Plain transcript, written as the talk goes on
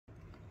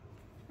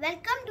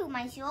Welcome to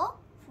my show,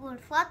 Food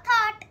for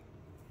Thought.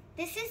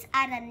 This is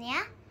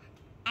Aranya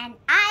and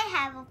I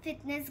have a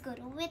fitness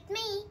guru with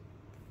me,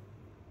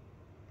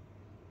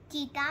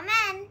 Cheetah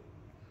Man.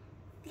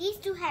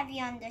 Pleased to have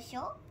you on the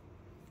show.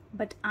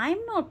 But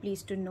I'm not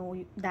pleased to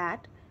know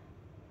that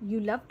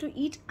you love to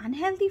eat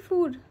unhealthy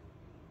food.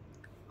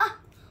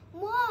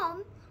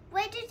 Mom,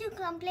 why did you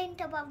complain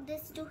about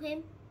this to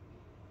him?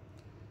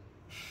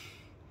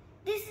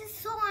 This is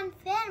so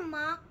unfair,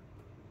 Ma.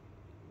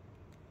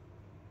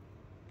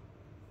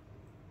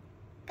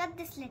 Cut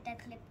this little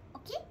clip,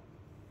 okay?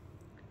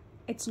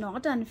 It's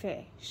not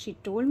unfair. She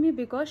told me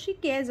because she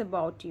cares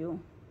about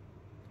you.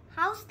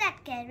 How's that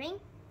caring?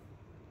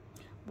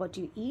 What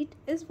you eat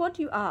is what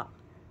you are.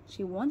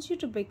 She wants you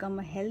to become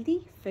a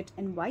healthy, fit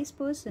and wise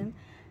person.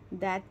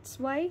 That's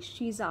why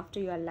she's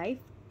after your life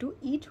to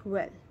eat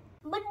well.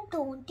 But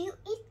don't you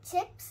eat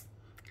chips?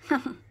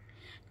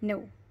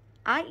 No,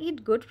 I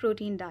eat good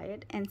protein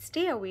diet and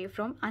stay away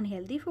from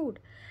unhealthy food.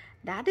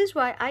 That is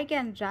why I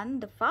can run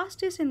the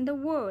fastest in the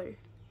world.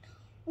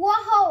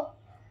 Wow!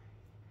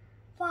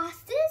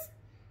 Fastest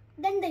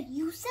than the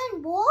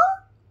Usain Bolt?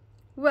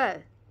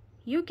 Well,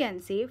 you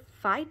can say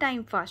 5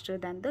 times faster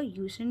than the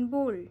Usain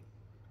Bolt.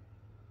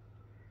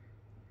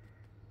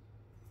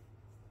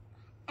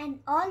 And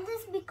all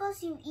this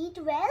because you eat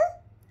well?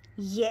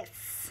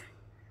 Yes.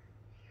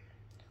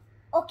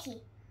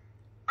 Okay,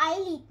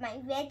 I'll eat my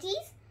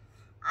veggies,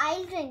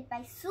 I'll drink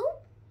my soup,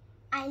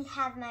 I'll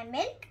have my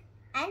milk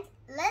and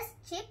less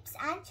chips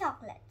and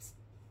chocolates.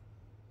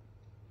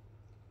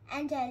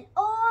 And I'll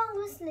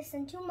always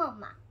listen to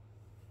Mama.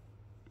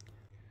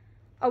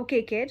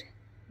 Okay, kid.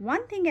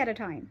 One thing at a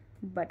time.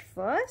 But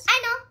first...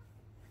 I know.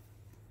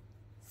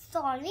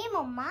 Sorry,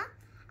 Mama.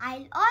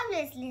 I'll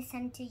always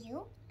listen to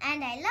you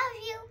and I love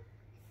you.